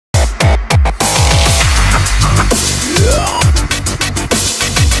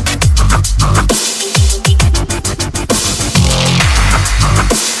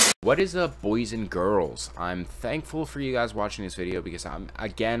What is up, boys and girls? I'm thankful for you guys watching this video because I'm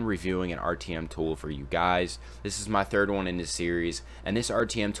again reviewing an RTM tool for you guys. This is my third one in this series, and this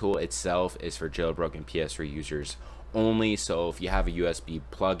RTM tool itself is for jailbroken PS3 users only. So if you have a USB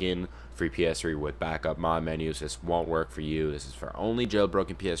plugin for your PS3 with backup mod menus, this won't work for you. This is for only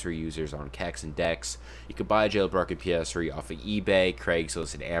jailbroken PS3 users on Kex and Dex. You can buy a jailbroken PS3 off of eBay,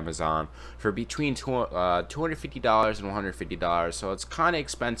 Craigslist, and Amazon for between $250 and $150. So it's kind of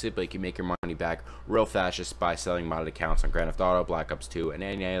expensive, but you can make your money back real fast just by selling modded accounts on Grand Theft Auto, Black Ops 2, and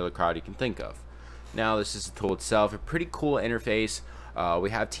any other COD you can think of. Now, this is the tool itself, a pretty cool interface. We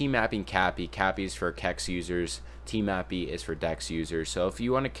have team mapping Cappy. Cappy is for Kex users. Team Mappy is for Dex users. So if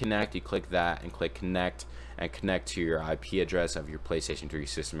you want to connect, you click that and click connect and connect to your IP address of your PlayStation 3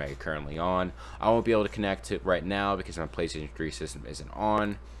 system that you're currently on. I won't be able to connect to it right now because my PlayStation 3 system isn't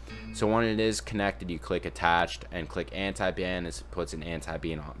on. So when it is connected, you click attached and click anti-ban. This puts an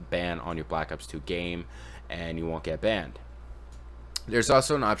anti-ban on your Black Ops 2 game and you won't get banned. There's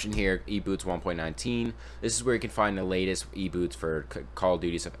also an option here, eBoots 1.19. This is where you can find the latest eBoots for Call of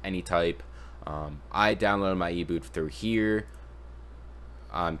Duties of any type. I downloaded my eBoot through here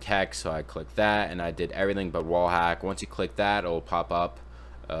on Kex, so I clicked that and I did everything but wall hack. Once you click that, it'll pop up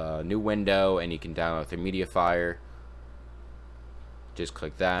a new window and you can download through MediaFire. Just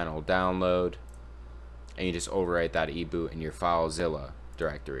click that and it'll download, and you just overwrite that eBoot in your FileZilla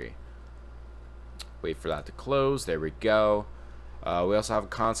directory. Wait for that to close. There we go. We also have a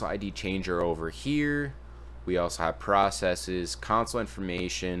console ID changer over here. We also have processes, console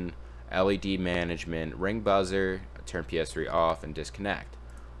information, LED management, ring buzzer, turn PS3 off, and disconnect.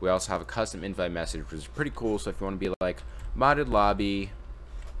 We also have a custom invite message, which is pretty cool. So if you want to be like modded lobby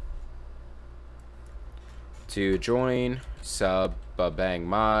to join sub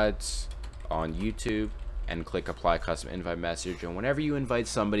BahBangModz on YouTube, and click apply custom invite message, and whenever you invite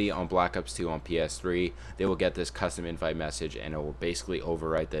somebody on Black Ops 2 on PS3, they will get this custom invite message, and it will basically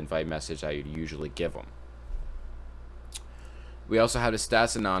overwrite the invite message that you'd usually give them. We also have the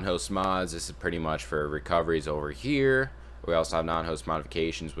stats and non-host mods. This is pretty much for recoveries over here. We also have non-host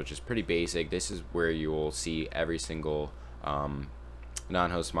modifications, which is pretty basic. This is where you will see every single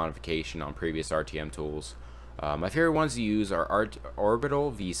non-host modification on previous RTM tools. My favorite ones to use are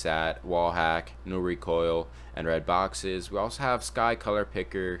Orbital, VSAT, Wall Hack, No Recoil, and Red Boxes. We also have Sky Color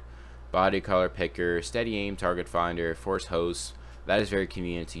Picker, Body Color Picker, Steady Aim, Target Finder, Force Host. That is very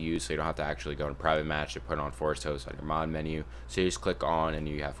convenient to use, so you don't have to actually go to private match to put on Force Host on your mod menu. So you just click on and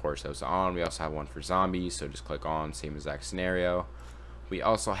you have Force Host on. We also have one for zombies, so just click on, same exact scenario. We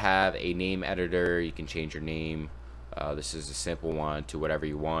also have a name editor. You can change your name. This is a simple one to whatever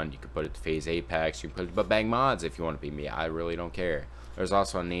you want. You can put it to Phase Apex. You can put it to BahBangModz if you want to be me. I really don't care. There's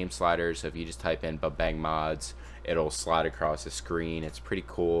also a name slider, so if you just type in BahBangModz, it'll slide across the screen. It's pretty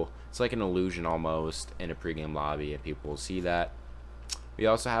cool. It's like an illusion almost in a pregame lobby, and people will see that. We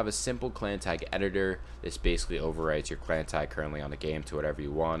also have a simple clan tag editor. This basically overwrites your clan tag currently on the game to whatever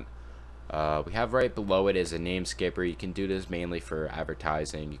you want. We have right below it is a name skipper. You can do this mainly for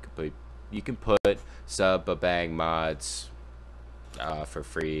advertising. You can put sub BahBangModz for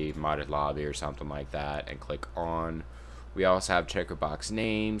free, modded lobby or something like that, and click on. We also have checker box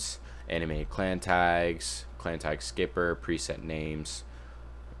names, animated clan tags, clan tag skipper, preset names.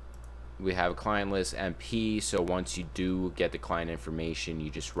 We have a client list MP, so once you do get the client information, you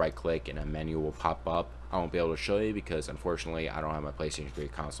just right click and a menu will pop up. I won't be able to show you because unfortunately I don't have my PlayStation 3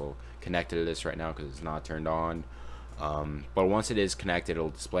 console connected to this right now because it's not turned on. But once it is connected, it'll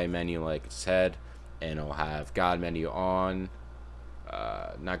display menu like it said, and it'll have God menu on,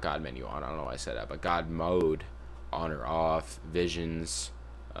 not God menu on, I don't know why I said that, but God mode on or off, visions,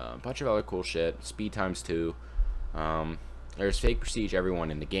 a bunch of other cool shit, speed times 2. There's fake prestige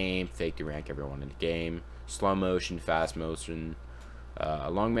everyone in the game, fake to rank everyone in the game, slow motion, fast motion,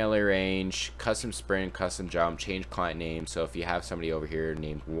 long melee range, custom sprint, custom jump, change client name. So if you have somebody over here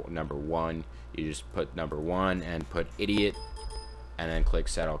named number 1, you just put number 1 and put idiot, and then click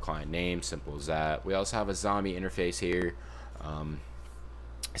set all client name. Simple as that. We also have a zombie interface here.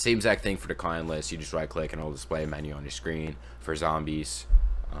 Same exact thing for the client list. You just right click and it'll display a menu on your screen for zombies.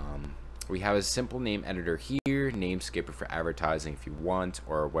 We have a simple name editor here, name skipper for advertising if you want,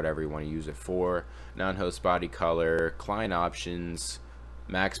 or whatever you want to use it for, non-host body color, client options,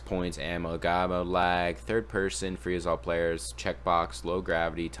 max points, ammo, god mode, lag, third person, free as all players, checkbox, low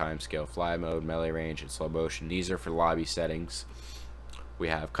gravity, time scale, fly mode, melee range, and slow motion. These are for lobby settings. We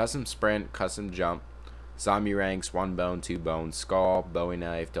have custom sprint, custom jump, zombie ranks, 1 bone, 2 bones, skull, bowie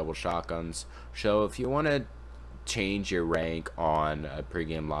knife, double shotguns. So if you want to change your rank on a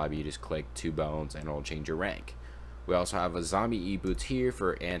pregame lobby, you just click 2 bones and it'll change your rank. We also have a zombie e-boots here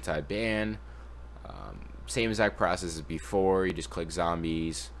for anti-ban. Same exact process as before. You just click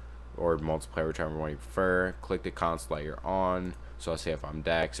zombies or multiplayer, whichever one you prefer. Click the console that you're on. So I'll say if I'm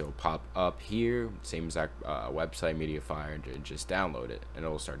Dex, it will pop up here. Same exact website, Mediafire, and just download it, and it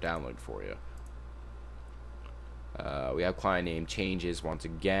will start downloading for you. We have client name changes once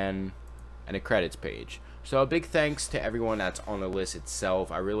again, and a credits page. So a big thanks to everyone that's on the list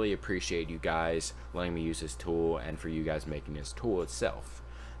itself. I really appreciate you guys letting me use this tool, and for you guys making this tool itself.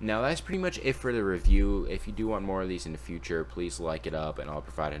 Now that's pretty much it for the review. If you do want more of these in the future, please like it up and I'll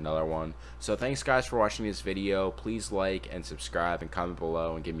provide another one. So thanks guys for watching this video. Please like and subscribe and comment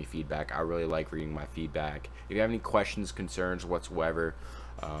below and give me feedback. I really like reading my feedback. If you have any questions, concerns whatsoever,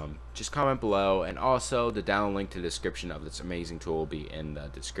 just comment below, and also the download link to the description of this amazing tool will be in the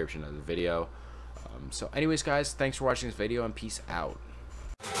description of the video. So anyways guys, thanks for watching this video and peace out.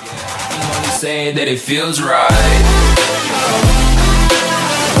 Yeah, I'm only saying that it feels right.